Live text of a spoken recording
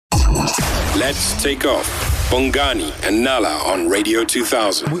Let's take off. Bongani and Nala on Radio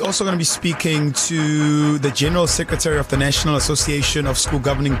 2000. We're also going to be speaking to the General Secretary of the National Association of School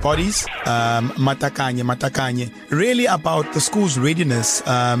Governing Bodies, Matakanye Matakanye, really about the school's readiness,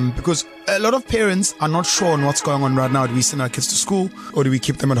 because a lot of parents are not sure on what's going on right now. Do we send our kids to school or do we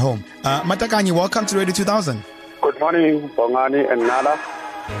keep them at home? Matakanye, welcome to Radio 2000. Good morning, Bongani and Nala,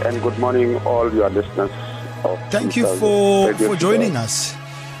 and good morning all your listeners. Thank you for joining us.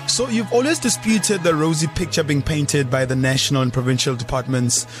 So you've always disputed the rosy picture being painted by the national and provincial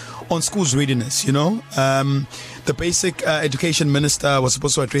departments on schools' readiness, you know. The basic education minister was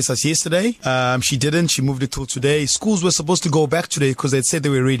supposed to address us yesterday. She didn't. She moved it till today. Schools were supposed to go back today because they'd said they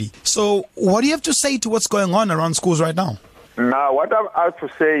were ready. So what do you have to say to what's going on around schools right now? Now, what I have to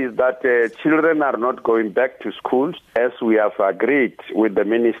say is that children are not going back to schools as we have agreed with the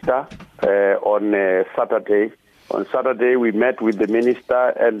minister on Saturday. On Saturday, we met with the minister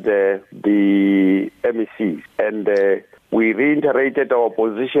and the MECs, and we reiterated our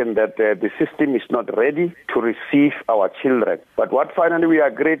position that the system is not ready to receive our children. But what finally we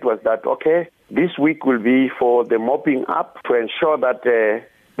agreed was that, okay, this week will be for the mopping up to ensure that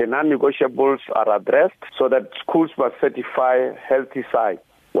the non-negotiables are addressed so that schools must certify healthy sites.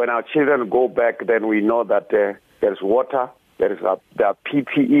 When our children go back, then we know that there's water, there are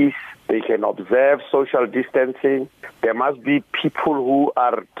PPEs, they can observe social distancing. There must be people who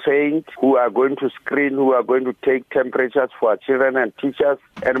are trained, who are going to screen, who are going to take temperatures for our children and teachers,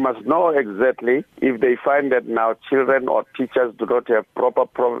 and must know exactly if they find that now children or teachers do not have proper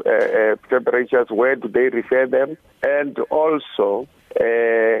temperatures, where do they refer them? And also,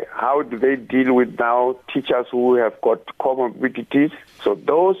 how do they deal with now teachers who have got comorbidities? So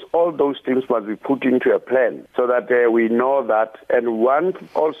all those things must be put into a plan so that we know that, and want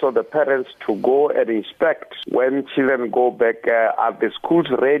also the parents to go and inspect when children go back. Are the schools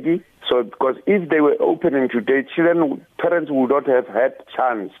ready? So, because if they were opening today, parents would not have had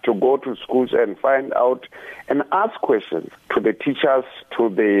chance to go to schools and find out and ask questions to the teachers, to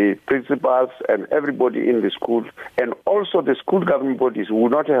the principals, and everybody in the school, and also the school governing bodies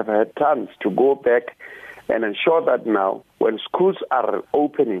would not have had chance to go back and ensure that now, when schools are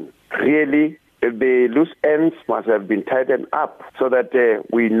opening, really the loose ends must have been tightened up so that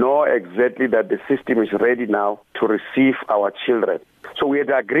we know exactly that the system is ready now to receive our children. So we had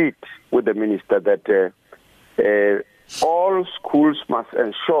agreed with the minister that all schools must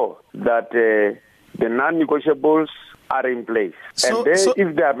ensure that the non-negotiables are in place.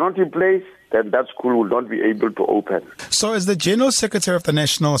 If they are not in place, then that school will not be able to open. So as the General Secretary of the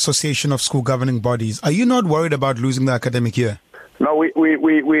National Association of School Governing Bodies, are you not worried about losing the academic year? No, we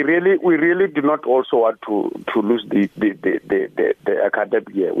really do not also want to lose the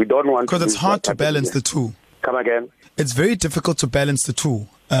academic year. We don't want because it's hard to balance the two. Come again? It's very difficult to balance the two.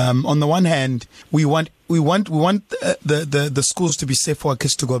 On the one hand, we want the schools to be safe for our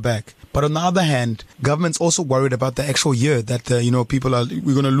kids to go back. But on the other hand, government's also worried about the actual year that we're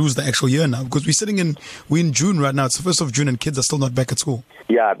going to lose the actual year now because we're in June right now. It's the 1st of June and kids are still not back at school.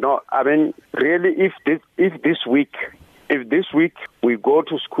 Yeah, no, I mean, really, if this week we go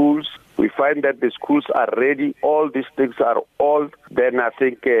to schools, we find that the schools are ready, all these things are all, then I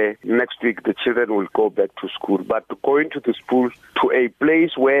think next week the children will go back to school. But going to the school, to a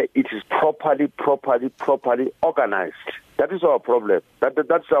place where it is properly organized, that is our problem. That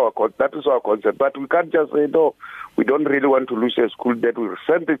is our concept. But we can't just say, no, we don't really want to lose a school, that we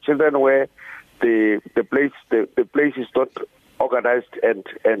send the children where the place is not organized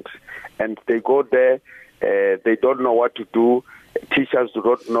and they go there, they don't know what to do. Teachers do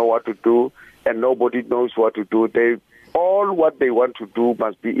not know what to do, and nobody knows what to do. All what they want to do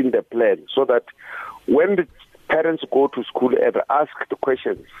must be in the plan, so that when the parents go to school and ask the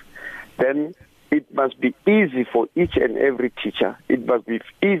questions, then it must be easy for each and every teacher. It must be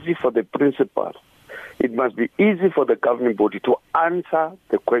easy for the principal. It must be easy for the governing body to answer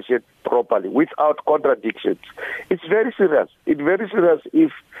the question properly without contradictions. It's very serious. It's very serious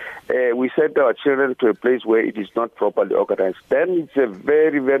if we send our children to a place where it is not properly organized. Then it's a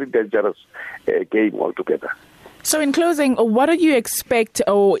very, very dangerous game altogether. So in closing, what do you expect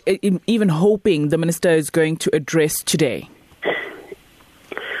or even hoping the minister is going to address today?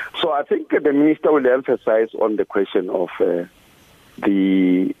 So I think the minister will emphasize on the question of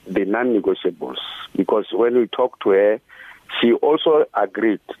the non-negotiables, because when we talked to her, she also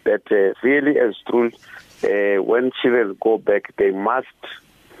agreed that really and truly, when children go back, they must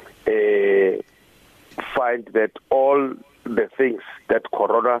find that all the things that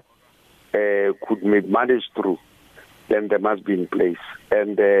Corona could be managed through, then they must be in place.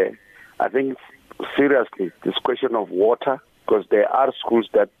 And I think seriously, this question of water, because there are schools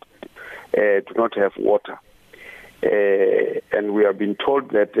that do not have water. And we have been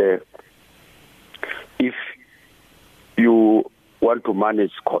told that if you want to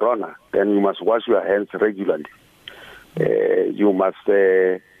manage corona, then you must wash your hands regularly. You must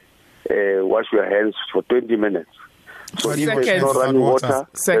wash your hands for 20 minutes. So if there's no running water,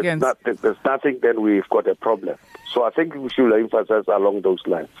 there's nothing, then we've got a problem. So I think we should emphasize along those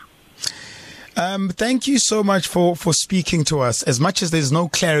lines. Thank you so much for speaking to us. As much as there's no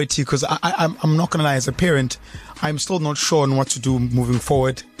clarity, because I'm not going to lie, as a parent, I'm still not sure on what to do moving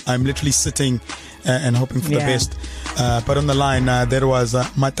forward. I'm literally sitting and hoping for the best. But on the line, there was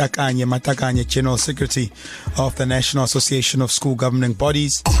Matakanye Matakanye, General Secretary of the National Association of School Governing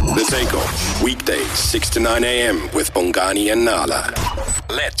Bodies. The Takeoff, weekdays 6 to 9 a.m. with Bongani and Nala.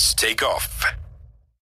 Let's take off.